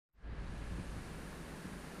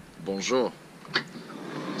Bonjour.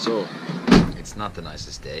 So, it's not the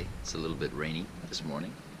nicest day. It's a little bit rainy this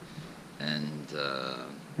morning. And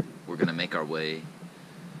we're gonna make our way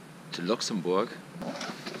to Luxembourg.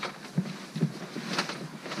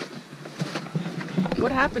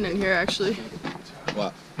 What happened in here actually?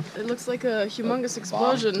 What? It looks like a humongous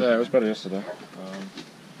explosion. Yeah, it was better yesterday.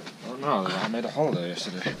 I don't know, I made a holiday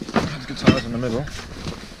yesterday. Had guitars in the middle.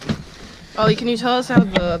 Ollie, can you tell us how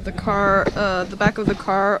the car, the back of the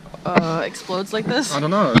car explodes like this? I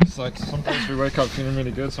don't know, it's like some days we wake up feeling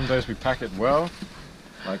really good, some days we pack it well.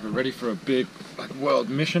 Like we're ready for a big world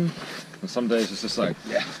mission. And some days it's just like,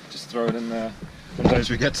 yeah, just throw it in there. Some days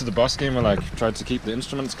we get to the busking, we're like, tried to keep the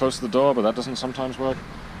instruments close to the door, but that doesn't sometimes work.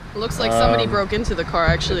 It looks like somebody broke into the car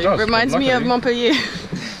actually. It does, Reminds me of Montpellier.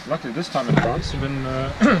 Luckily this time in France, we've been,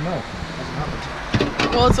 no, hasn't happened.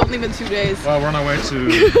 Well, it's only been 2 days. Well, we're on our way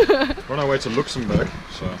to Luxembourg,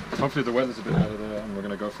 so hopefully the weather's a bit better there, and we're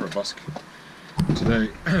gonna go for a busk today,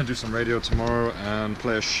 do some radio tomorrow, and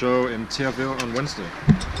play a show in Thierville on Wednesday.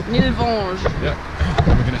 Nilvange. Yeah,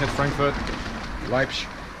 then we're gonna hit Frankfurt, Leipzig,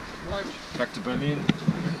 back to Berlin.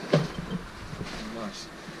 Nice.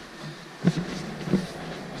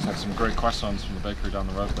 Just had some great croissants from the bakery down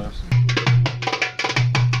the road there.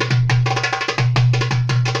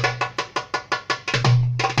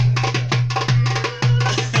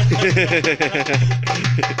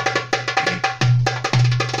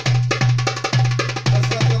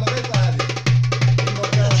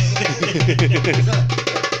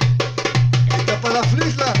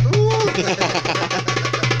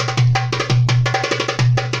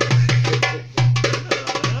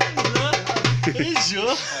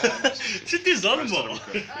 C'était allemand.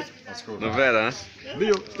 That's cool. Not bad, huh?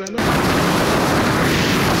 Leo, stand up.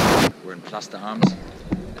 We're in Place d'Armes,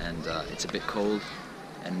 and it's a bit cold,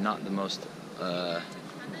 and not the most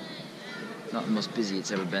busy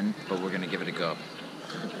it's ever been. But we're gonna give it a go.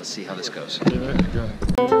 Let's see how this goes. Yeah, go.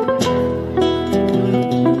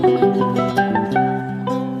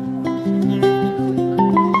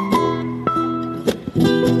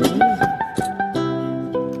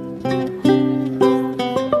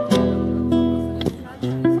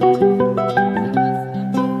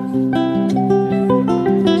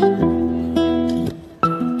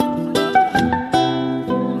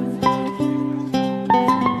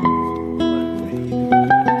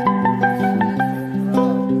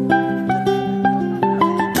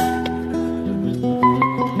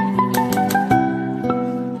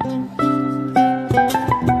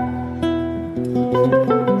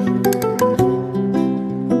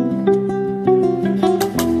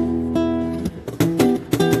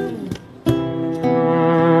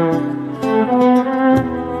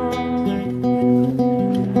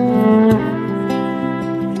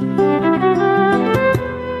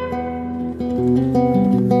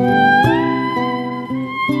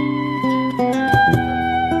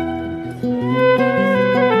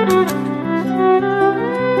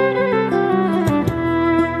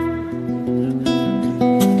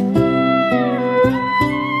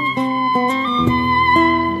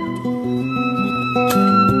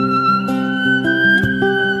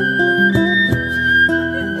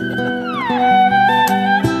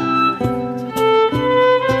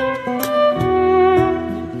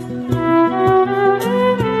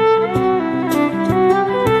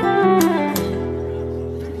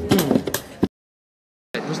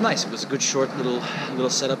 Nice. It was a good short little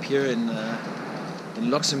setup here in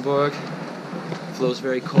Luxembourg. Flow's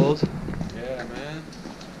very cold. Yeah, man.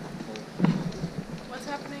 What's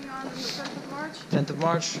happening on the 10th of March? 10th of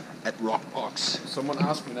March at Rockbox. Someone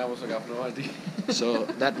asked me, and I was like, I have no idea. So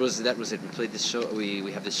that was it. We played this show.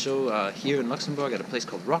 We have this show here in Luxembourg at a place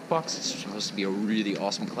called Rockbox. It's supposed to be a really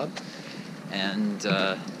awesome club, and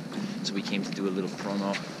so we came to do a little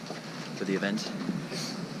promo for the event.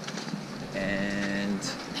 And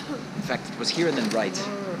in fact, it was here and then right.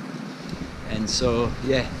 And so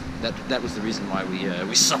yeah, that was the reason why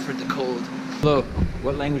we suffered the cold. Hello.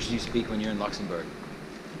 What language do you speak when you're in Luxembourg?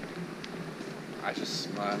 I just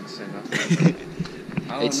smile and say nothing.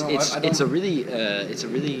 It's a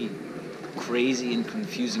really crazy and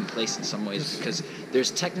confusing place in some ways, because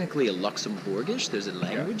there's technically a Luxembourgish, there's a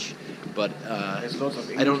language, but I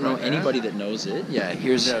don't know anybody that knows it. Yeah,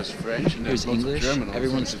 There's French and here's there's English. German also,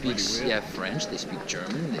 Everyone which is really speaks weird. French. They speak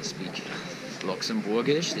German. They speak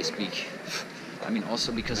Luxembourgish. They speak. I mean,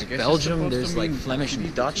 also because of guess it's Belgium, supposed there's to like mean Flemish and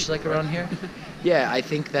speak Dutch to like people, around here. Yeah, I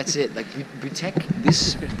think that's it. Like Butek,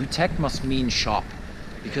 this Butek must mean shop,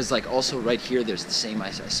 because like also right here there's the same.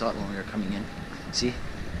 I saw it when we were coming in. See?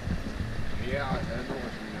 Yeah, I know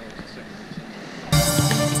what you mean. It's the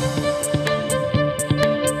same.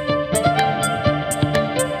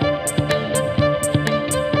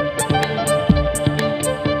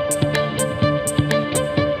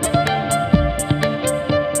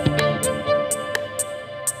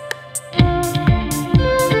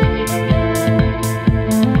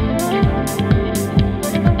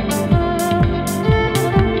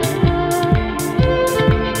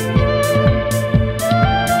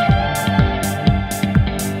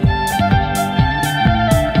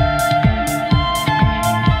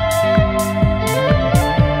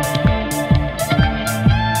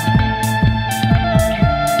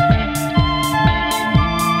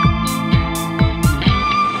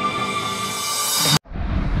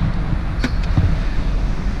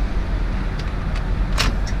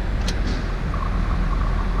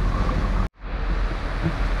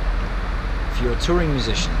 touring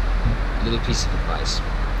musician, a little piece of advice.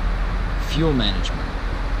 Fuel management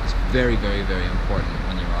is very, very, very important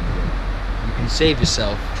when you're on the road. You can save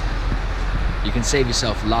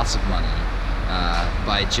yourself lots of money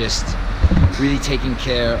by just really taking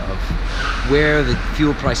care of where the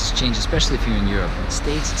fuel prices change, especially if you're in Europe. In the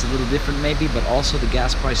States it's a little different maybe, but also the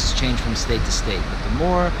gas prices change from state to state. But the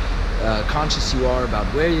more conscious you are about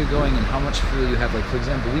where you're going and how much fuel you have, like for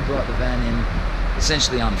example, we brought the van in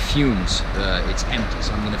essentially on fumes. It's empty,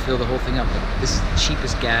 so I'm going to fill the whole thing up, but this is the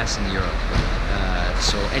cheapest gas in Europe.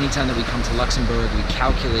 So anytime that we come to Luxembourg, we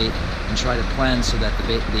calculate and try to plan so that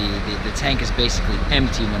the tank is basically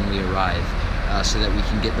empty when we arrive, so that we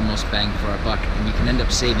can get the most bang for our buck. And you can end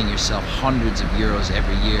up saving yourself hundreds of euros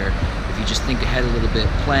every year if you just think ahead a little bit,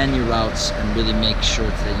 plan your routes, and really make sure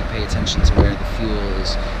that you pay attention to where the fuel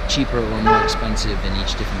is cheaper or more expensive in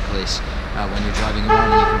each different place when you're driving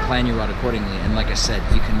around, and you can plan your route accordingly. And like I said,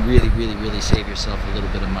 you can really, really, really save yourself a little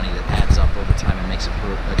bit of money that adds up over time and makes a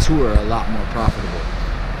tour a lot more profitable.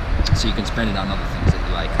 So you can spend it on other things that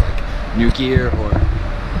you like new gear or